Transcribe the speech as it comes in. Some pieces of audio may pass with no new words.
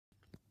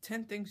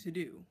10 things to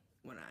do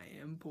when I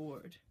am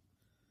bored.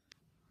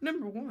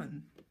 Number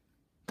 1,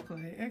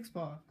 play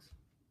Xbox.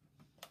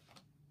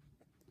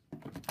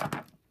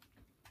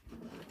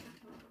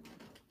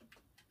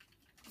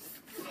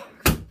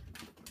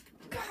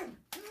 God,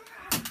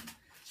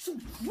 so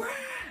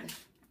trash!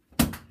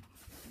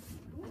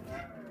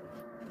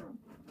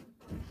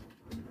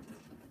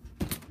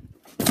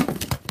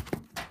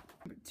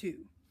 Number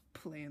 2,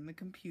 play on the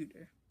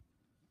computer.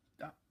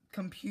 The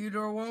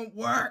computer won't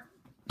work!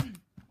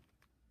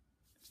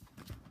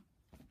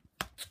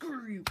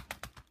 Screw you!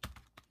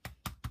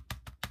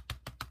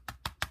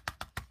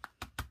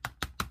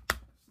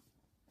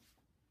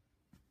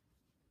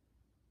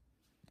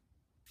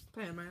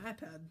 Play on my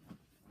iPad.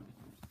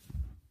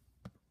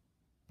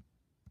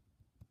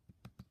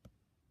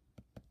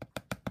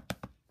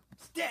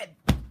 It's dead!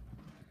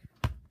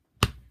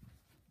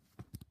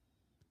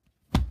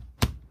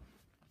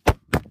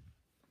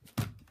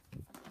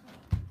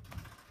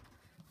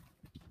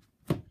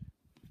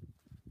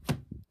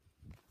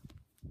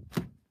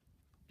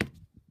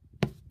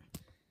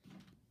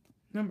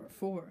 Number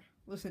 4,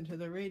 listen to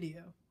the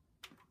radio.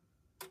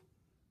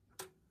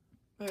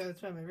 Oh yeah,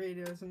 that's why my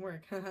radio doesn't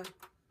work. Haha.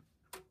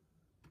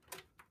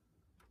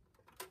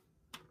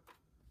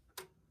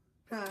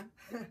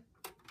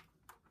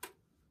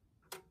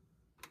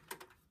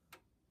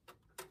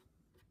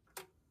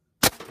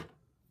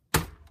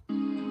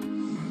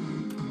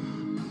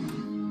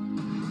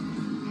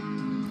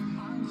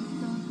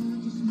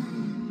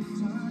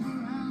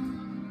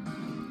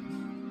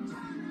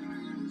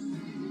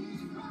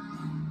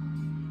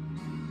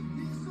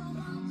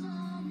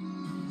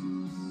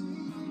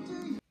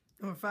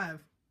 Number 5,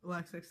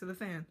 relax next to the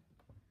fan.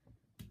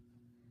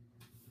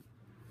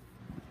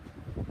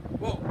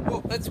 Whoa,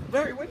 whoa, that's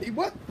very windy.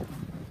 What?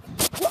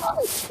 Whoa!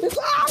 It's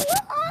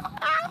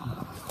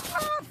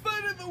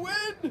fight in the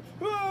wind!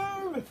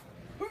 Ow!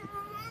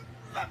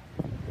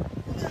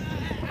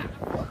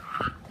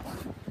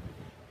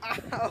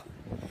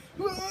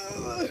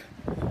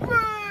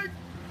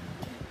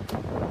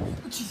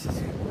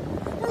 Jesus!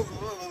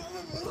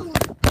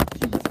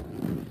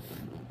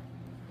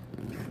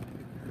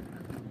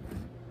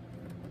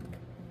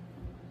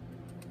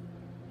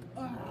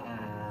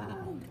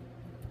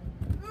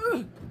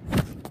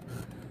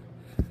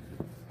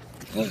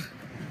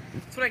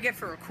 That's what I get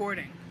for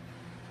recording.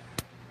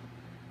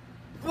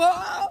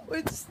 Whoa!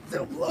 It's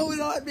still blowing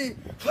on me!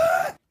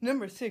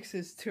 Number 6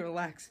 is to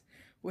relax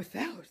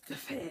without the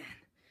fan.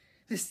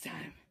 This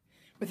time,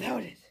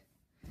 without it.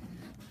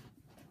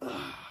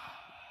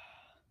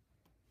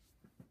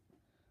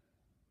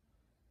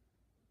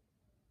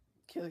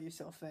 Kill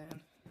yourself,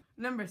 fan.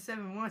 Number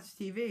 7, watch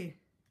TV.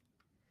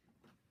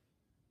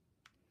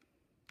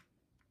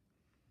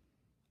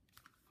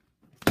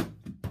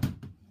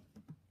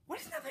 Why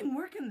does nothing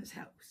work in this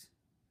house?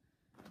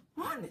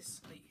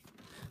 Honestly.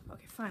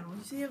 Okay, fine. I'll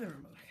use the other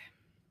remote.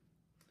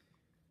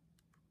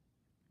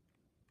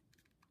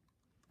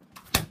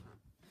 Okay.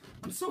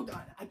 I'm so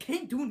done. I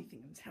can't do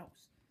anything in this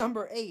house.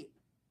 Number 8,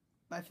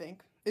 I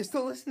think, is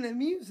to listen to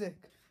music.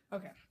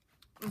 Okay.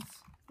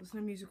 Let's listen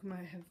to music when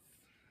I have...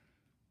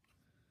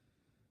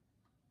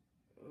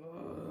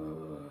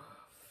 Oh,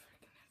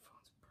 freaking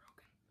headphones are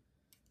broken.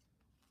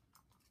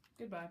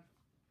 Goodbye.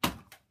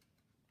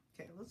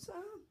 Okay, let's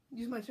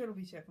use my Turtle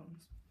Beach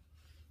headphones.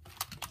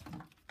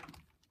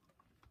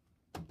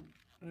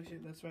 Oh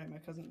shit, that's right, my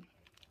cousin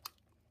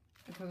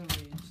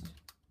raged.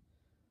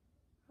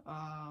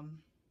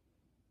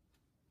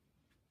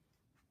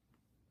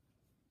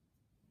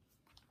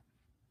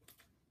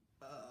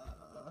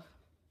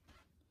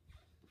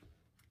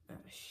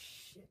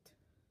 Shit.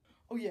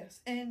 Oh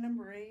yes, and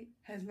number 8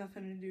 has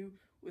nothing to do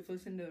with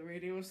listening to the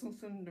radio. It's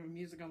listening to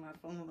music on my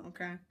phone,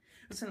 okay?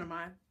 Listen to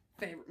my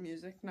favorite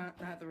music, not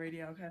the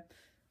radio, okay?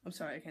 I'm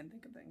sorry, I can't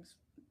think of things.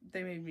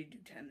 They made me do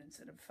 10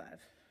 instead of 5.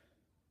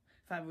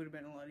 5 would have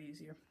been a lot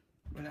easier.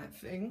 And that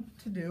thing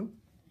to do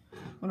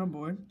when I'm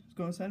bored is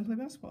go outside and play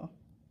basketball.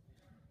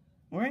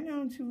 Well, right now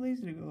I'm too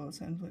lazy to go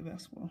outside and play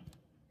basketball.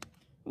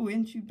 Ooh,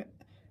 and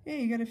yeah,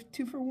 you got a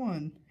 2 for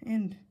 1.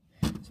 And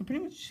so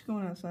pretty much just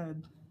going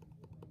outside.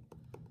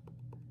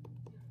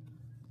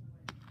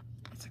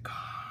 It's a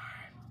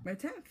car. My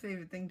 10th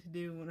favorite thing to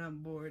do when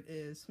I'm bored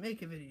is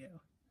make a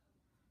video.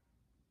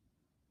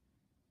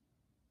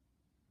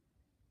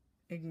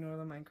 Ignore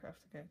the Minecraft,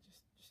 okay?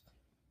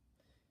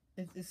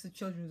 It's the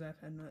children's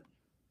iPad,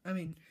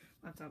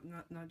 laptop,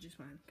 not just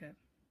mine, okay?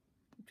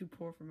 I'm too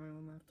poor for my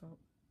own laptop.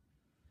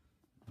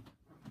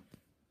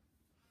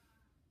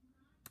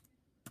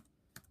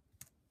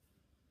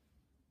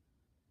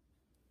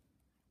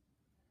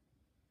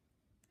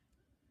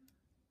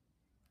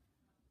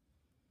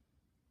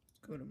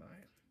 Go to my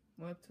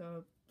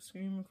laptop,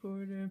 screen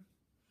recorder,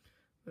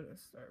 go to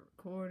start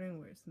recording.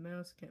 Where's the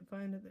mouse? Can't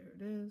find it. There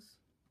it is.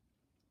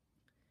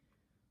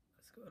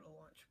 Let's go to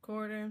launch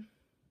recording.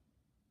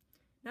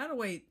 Now to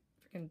wait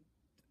freaking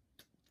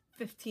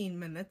 15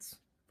 minutes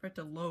for it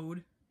to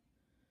load.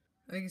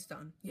 I think it's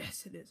done.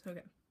 Yes, it is.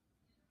 Okay.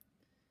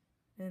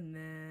 And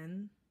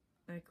then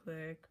I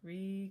click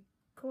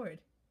record.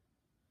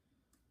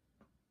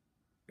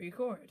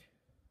 Record.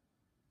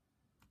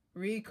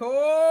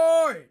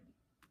 Record!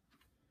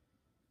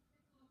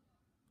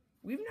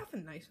 We have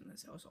nothing nice in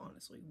this house,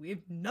 honestly. We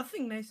have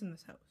nothing nice in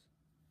this house.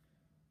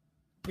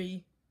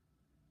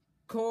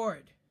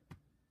 Record.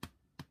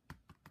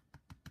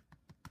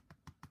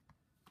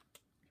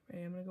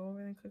 Ready, I'm gonna go over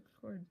there and click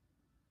record.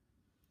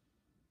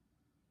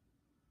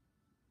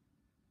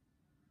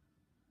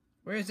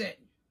 Where is it?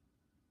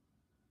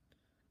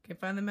 Can't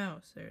find the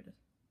mouse. There it is.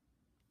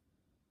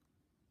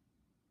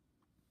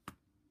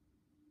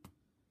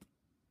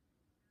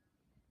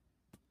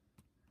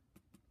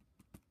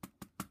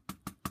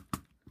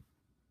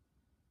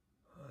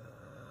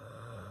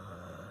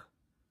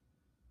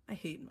 I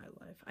hate my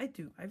life. I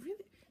do. I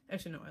really...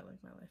 Actually, no, I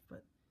like my life,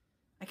 but...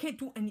 I can't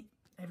do any...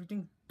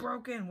 Everything's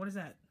broken. What is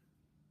that?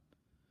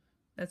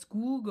 That's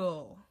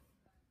Google.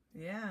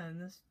 Yeah, and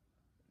this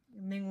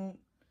thing won't...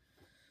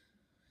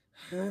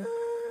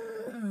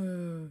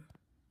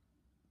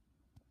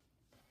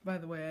 By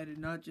the way, I did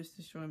not just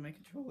destroy my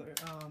controller.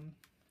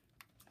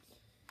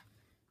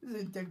 This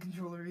is a dead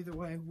controller either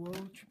way. Whoa,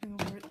 tripping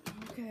over it.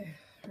 Okay,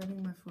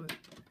 hurting my foot.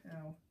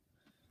 Ow.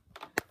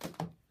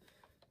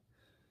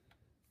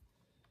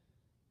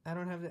 I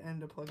don't have the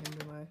end to plug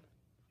into my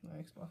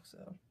Xbox,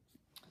 so...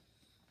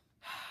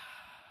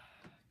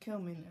 Kill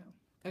me now.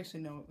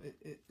 Actually, no,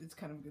 it's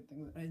kind of a good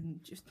thing that I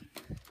didn't just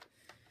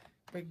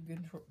break a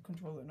good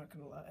controller, not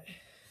gonna lie.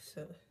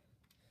 So,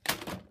 it's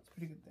a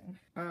pretty good thing.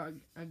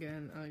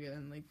 Again,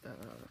 like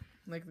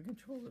the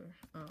controller,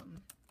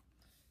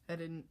 I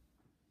didn't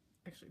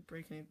actually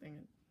break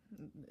anything.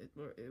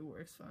 It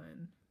works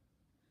fine.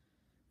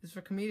 It's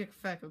for comedic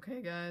effect,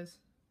 okay, guys?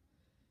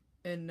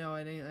 And no,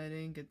 I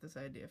didn't get this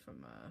idea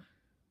from a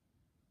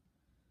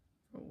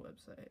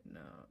website.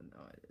 No,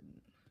 I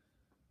didn't.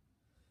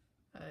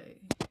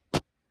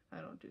 I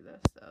don't do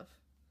that stuff.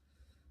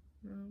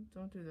 No,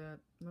 don't do that.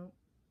 Nope.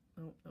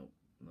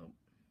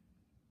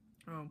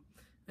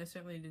 I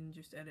certainly didn't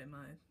just edit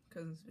my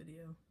cousin's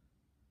video.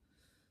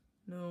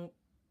 Nope,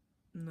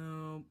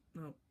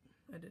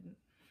 I didn't.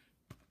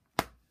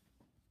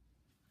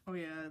 Oh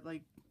yeah,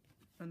 like,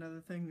 another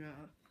thing,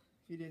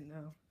 if you didn't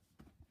know.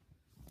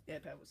 Yeah,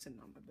 Pat was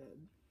sitting on my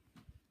bed.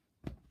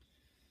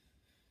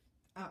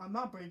 I'm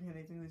not breaking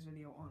anything in this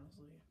video,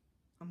 honestly.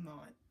 I'm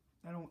not.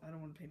 I don't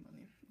want to pay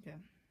money. Okay.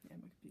 Yeah,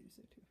 my computer's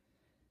there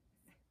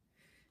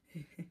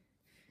too.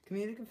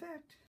 Comedic effect.